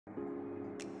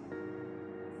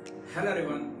Hello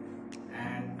everyone,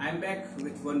 and I'm back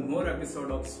with one more episode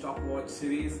of Stock Watch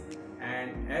series.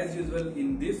 And as usual,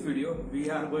 in this video, we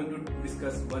are going to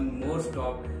discuss one more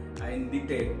stock in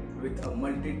detail with a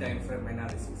multi-time frame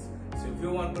analysis. So if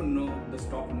you want to know the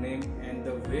stock name and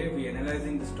the way we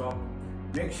analyzing the stock,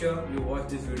 make sure you watch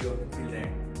this video till the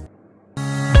end.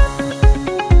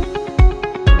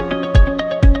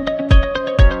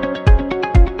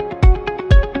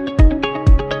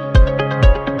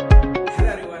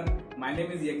 My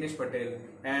name is Yagnesh Patel,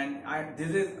 and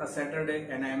this is a Saturday,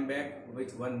 and I am back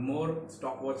with one more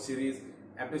Stock Watch series,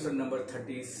 episode number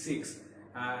 36.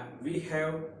 We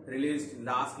have released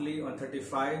lastly on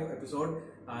 35 episode.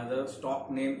 The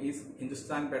stock name is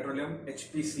Hindustan Petroleum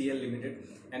HPCL Limited,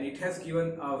 and it has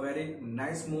given a very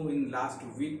nice move in last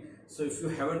week. So if you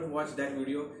haven't watched that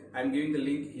video, I am giving the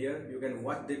link here. You can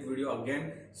watch that video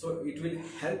again. So it will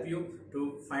help you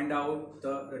to find out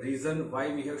the reason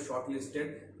why we have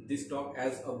shortlisted this stock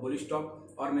as a bullish stock,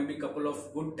 or maybe couple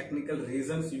of good technical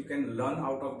reasons you can learn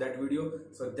out of that video.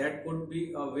 So that could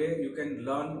be a way you can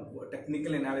learn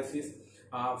technical analysis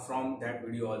from that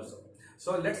video also.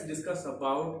 So let's discuss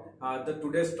about the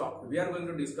today's stock. We are going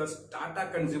to discuss Tata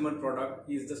Consumer Product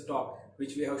is the stock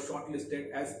which we have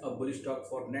shortlisted as a bullish stock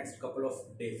for next couple of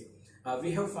days.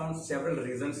 We have found several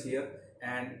reasons here,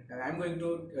 and I'm going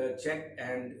to check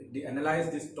and analyze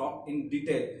this stock in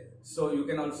detail, so you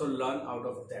can also learn out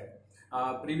of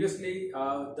that. Previously,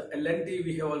 the LNT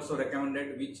we have also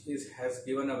recommended, which has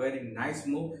given a very nice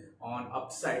move on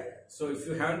upside. So if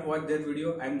you haven't watched that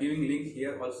video, I'm giving link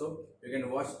here also. You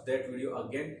can watch that video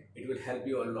again. It will help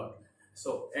you a lot.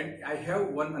 So, and I have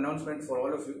one announcement for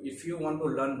all of you. If you want to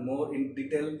learn more in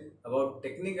detail about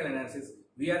technical analysis,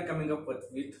 we are coming up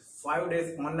with 5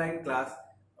 days online class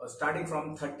starting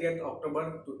from 30th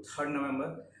October to 3rd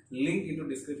November. Link into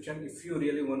description if you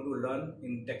really want to learn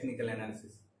in technical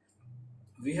analysis.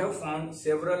 We have found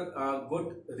several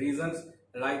good reasons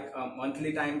like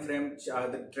monthly time frame,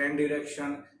 the trend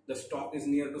direction, the stock is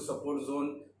near to support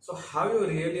zone. So how you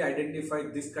really identify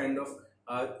this kind of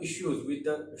issues with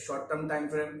the short-term time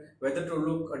frame, whether to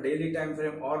look a daily time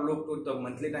frame or look to the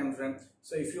monthly time frame.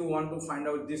 So if you want to find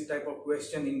out this type of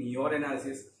question in your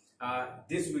analysis,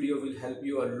 this video will help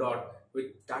you a lot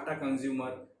with Tata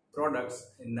Consumer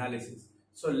Products analysis.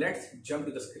 So let's jump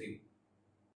to the screen.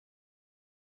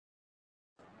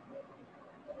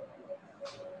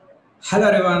 Hello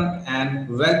everyone, and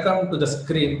welcome to the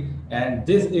screen. And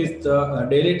this is the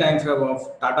daily time frame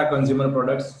of Tata Consumer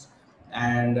Products,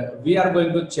 and we are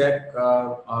going to check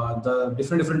the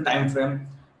different time frame.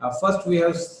 First, we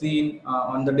have seen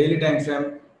on the daily time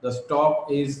frame the stock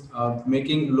is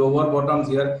making lower bottoms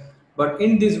here, but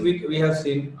in this week we have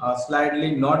seen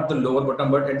slightly not the lower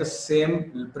bottom, but at the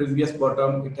same previous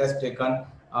bottom it has taken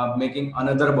making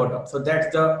another bottom. So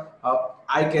that's the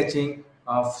eye-catching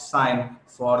sign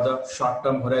for the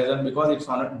short-term horizon, because it's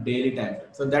on a daily time frame.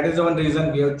 So that is the one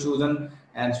reason we have chosen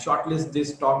and shortlist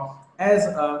this stock as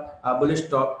a bullish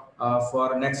stock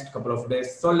for next couple of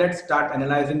days. So let's start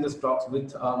analyzing the stocks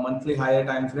with a monthly higher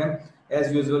time frame.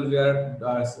 As usual, we are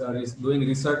doing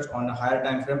research on a higher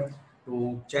time frame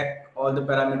to check all the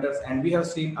parameters, and we have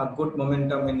seen a good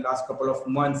momentum in last couple of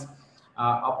months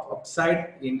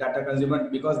upside in Tata Consumer,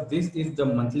 because this is the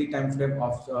monthly time frame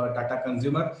of Tata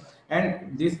Consumer,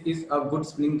 and this is a good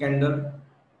swing candle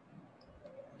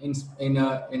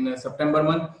in September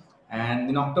month, and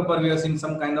in October we have seen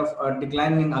some kind of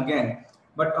declining again.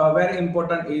 But very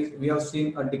important is we have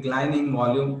seen a declining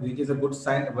volume, which is a good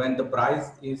sign. When the price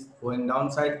is going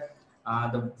downside,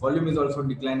 the volume is also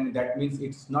declining. That means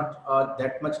it's not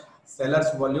that much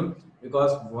sellers volume,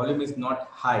 because volume is not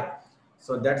high.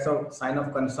 So that's a sign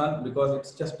of concern, because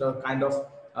it's just a kind of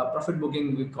profit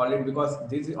booking we call it, because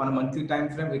this is on a monthly time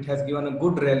frame. It has given a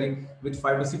good rally with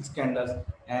 5 to 6 candles,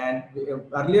 and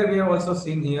earlier we have also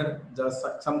seen here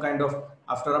some kind of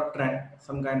after uptrend,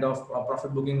 some kind of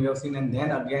profit booking we have seen, and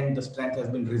then again the strength has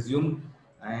been resumed,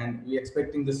 and we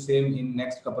expecting the same in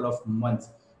next couple of months.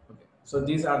 Okay. So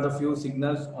these are the few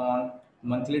signals on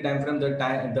monthly time frame.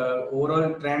 The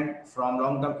overall trend from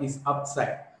long term is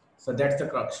upside. So that's the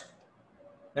crux.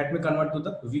 Let me convert to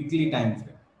the weekly time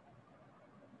frame.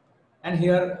 And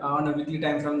here on a weekly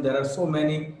time frame, there are so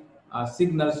many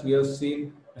signals we have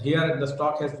seen. Here the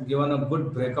stock has given a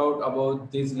good breakout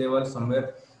above this level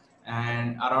somewhere,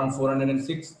 and around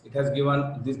 406 it has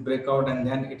given this breakout, and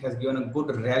then it has given a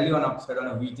good rally on upside on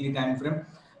a weekly time frame.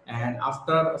 And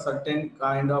after a certain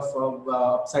kind of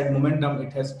upside momentum,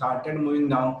 it has started moving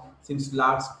down since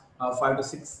last 5 to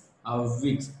 6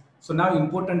 weeks. So now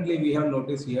importantly, we have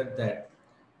noticed here that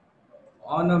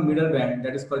on a middle band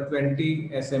that is called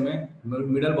 20 SMA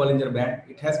middle Bollinger Band.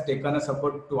 It has taken a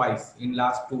support twice in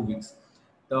last 2 weeks.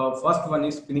 The first one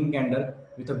is spinning candle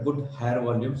with a good higher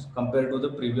volumes compared to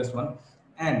the previous one,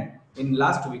 and in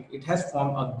last week it has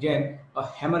formed again a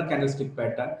hammer candlestick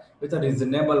pattern with a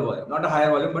reasonable volume, not a higher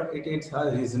volume, but it's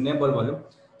a reasonable volume.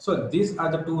 So these are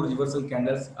the two reversal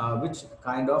candles, which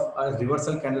kind of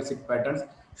reversal candlestick patterns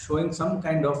showing some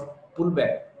kind of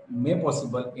pullback may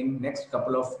possible in next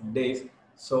couple of days.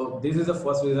 So this is the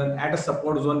first reason. At a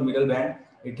support zone middle band,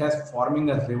 it has forming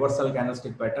a reversal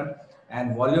candlestick pattern,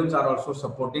 and volumes are also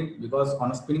supporting because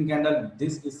on a spinning candle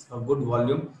this is a good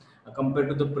volume compared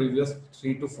to the previous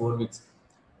 3 to 4 weeks.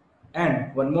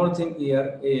 And one more thing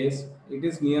here is it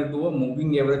is near to a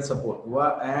moving average support.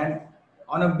 And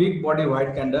on a big body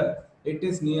white candle, it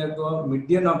is near to a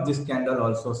median of this candle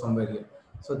also somewhere here.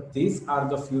 So these are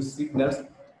the few signals.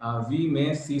 We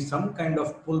may see some kind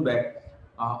of pullback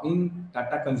in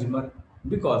Tata Consumer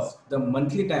because the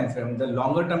monthly time frame, the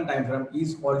longer term time frame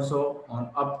is also on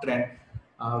uptrend.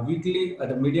 Weekly,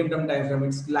 the medium term time frame,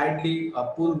 it's slightly a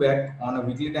pullback on a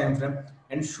weekly time frame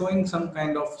and showing some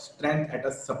kind of strength at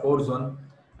a support zone.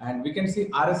 And we can see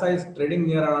RSI is trading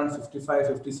near around 55,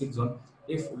 56 zone.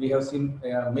 If we have seen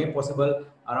may possible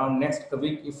around next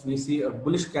week, if we see a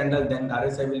bullish candle, then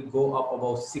RSI will go up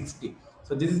above 60.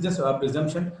 So this is just a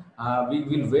presumption. We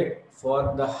will wait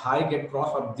for the high get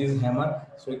cross of this hammer.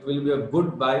 So it will be a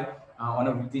good buy on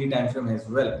a weekly time frame as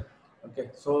well. Okay,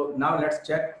 so now let's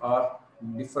check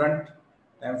different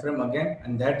time frame again,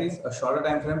 and that is a shorter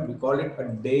time frame. We call it a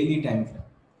daily time frame.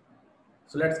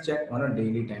 So let's check on a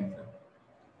daily time frame.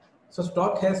 So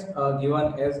stock has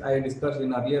given, as I discussed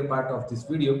in earlier part of this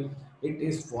video, it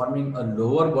is forming a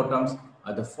lower bottoms.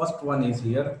 The first one is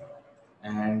here,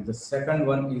 and the second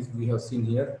one is we have seen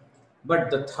here, but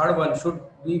the third one should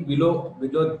be below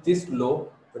this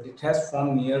low, but it has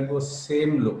formed near to a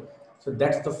same low. So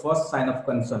that's the first sign of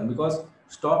concern because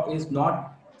stock is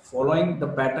not following the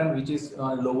pattern which is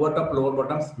lower top lower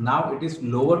bottoms. Now it is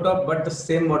lower top but the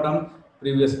same bottom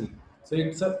previously. So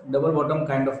it's a double bottom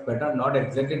kind of pattern, not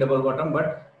exactly double bottom,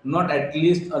 but not at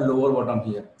least a lower bottom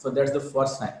here. So that's the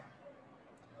first sign.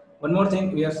 One more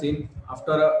thing we have seen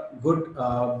after a good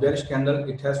bearish candle,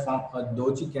 it has formed a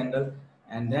doji candle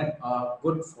and then a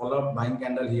good follow-up buying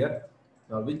candle here,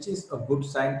 which is a good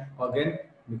sign again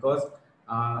because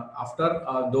after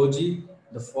doji,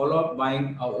 the follow-up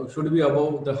buying should be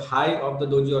above the high of the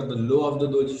doji or the low of the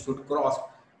doji should cross,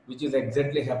 which is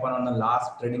exactly happened on the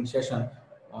last trading session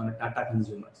on Tata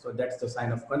Consumer. So that's the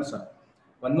sign of concern.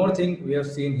 One more thing we have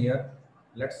seen here,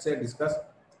 let's say discuss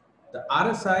the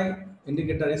RSI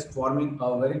indicator is forming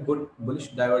a very good bullish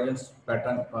divergence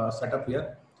pattern setup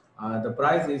here. The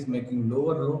price is making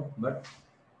lower low, but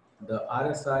the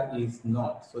RSI is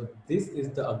not. So this is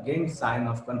the again sign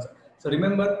of concern. So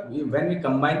remember, when we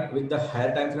combine with the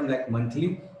higher time frame like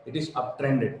monthly, it is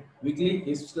uptrended. Weekly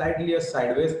is slightly a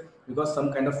sideways because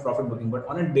some kind of profit booking, but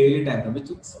on a daily time frame, which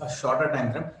is a shorter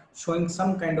time frame, showing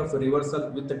some kind of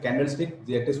reversal with the candlestick,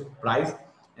 that is price,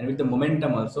 and with the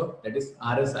momentum also, that is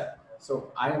RSI.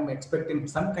 So I am expecting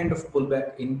some kind of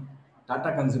pullback in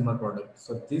Tata Consumer product.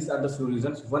 So these are the few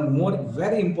reasons. One more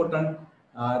very important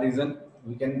reason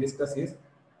we can discuss is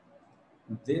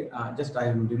just I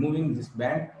am removing this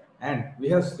band, and we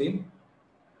have seen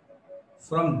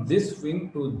from this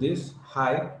swing to this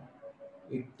high,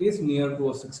 it is near to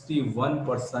a 61%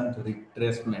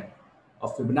 retracement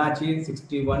of Fibonacci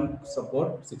 61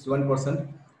 support,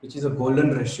 61%, which is a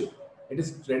golden ratio. It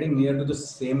is trading near to the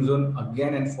same zone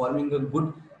again and forming a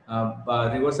good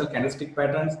reversal candlestick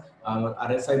patterns,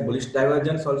 RSI bullish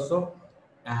divergence also,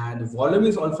 and volume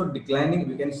is also declining.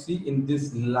 We can see in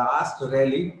this last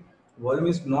rally, volume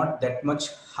is not that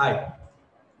much high,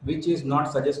 which is not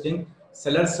suggesting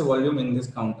sellers volume in this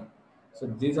counter. So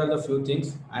these are the few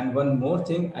things. And one more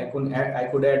thing I could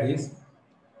add is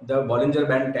the Bollinger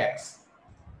Band tags.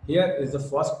 Here is the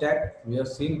first tag we have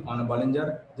seen on a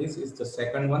Bollinger. This is the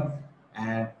second one,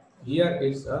 and here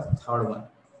is a third one.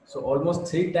 So almost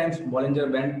 3 times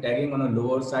Bollinger Band tagging on a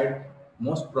lower side.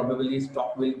 Most probably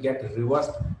stock will get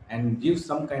reversed and give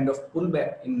some kind of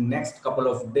pullback in next couple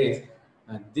of days.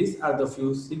 These are the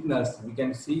few signals we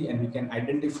can see and we can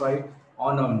identify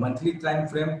on a monthly time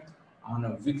frame, on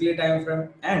a weekly time frame,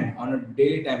 and on a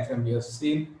daily time frame. We have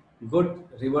seen good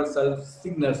reversal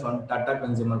signals on Tata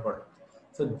Consumer product.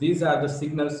 So these are the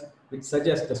signals which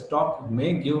suggest the stock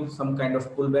may give some kind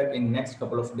of pullback in next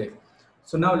couple of days.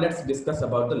 So now let's discuss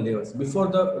about the levels. Before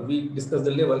we discuss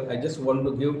the level, I just want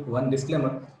to give one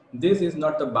disclaimer. This is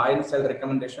not the buy and sell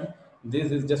recommendation.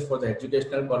 This is just for the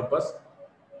educational purpose.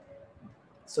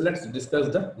 So let's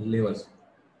discuss the levels.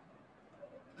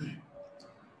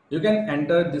 You can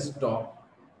enter this stock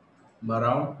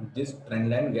around this trend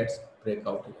line gets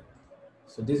breakout here.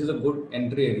 So this is a good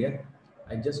entry area.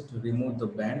 I just remove the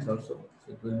bands also,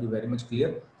 so it will be very much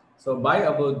clear. So buy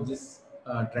about this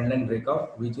trend line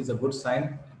breakout, which is a good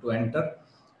sign to enter,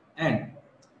 and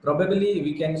probably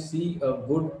we can see a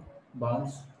good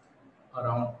bounce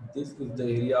around this is the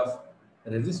area of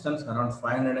resistance around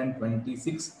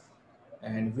 526,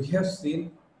 and we have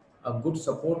seen a good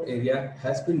support area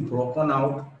has been broken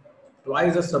out.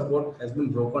 Twice the support has been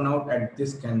broken out at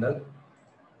this candle.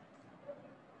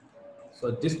 So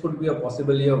this could be a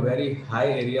possibly a very high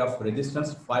area of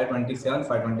resistance, 527,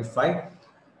 525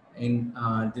 in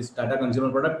this Tata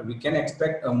consumer product. We can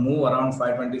expect a move around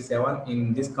 527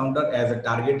 in this counter as a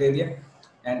target area,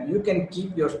 and you can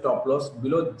keep your stop loss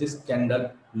below this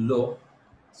candle low.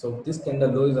 So this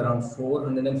candle low is around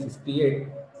 458.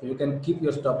 So you can keep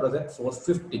your stop loss at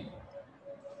 450,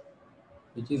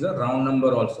 which is a round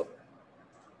number also.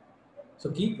 So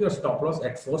keep your stop loss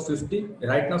at 450.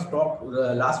 Right now, stock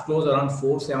last close around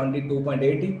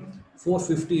 472.80.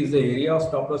 450 is the area of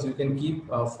stop loss you can keep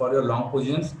for your long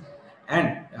positions,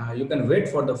 and you can wait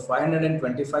for the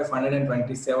 525,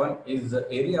 527 is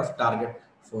the area of target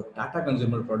for Tata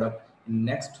consumer product in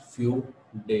next few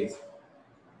days.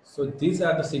 So these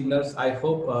are the signals I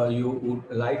hope you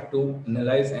would like to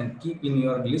analyze and keep in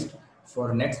your list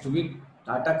for next week.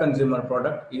 Tata consumer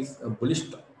product is a bullish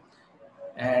stock,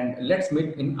 and let's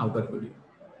meet in outer video.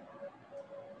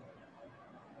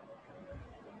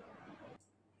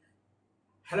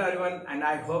 Hello everyone, and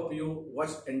I hope you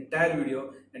watched entire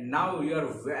video, and now you are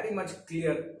very much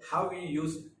clear how we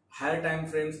use higher time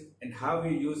frames and how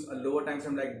we use a lower time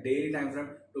frame like daily time frame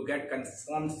to get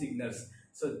confirmed signals.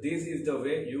 So this is the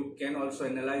way you can also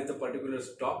analyze the particular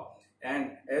stock.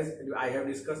 And as I have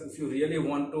discussed, if you really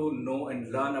want to know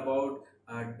and learn about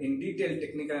in detail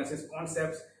technical analysis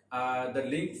concepts, the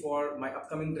link for my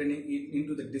upcoming training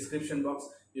into the description box.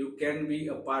 You can be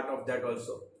a part of that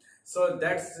also. So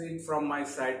that's it from my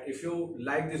side. If you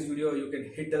like this video, you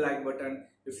can hit the like button.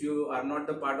 If you are not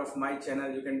the part of my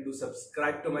channel, you can do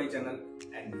subscribe to my channel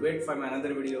and wait for my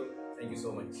another video. Thank you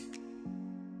so much.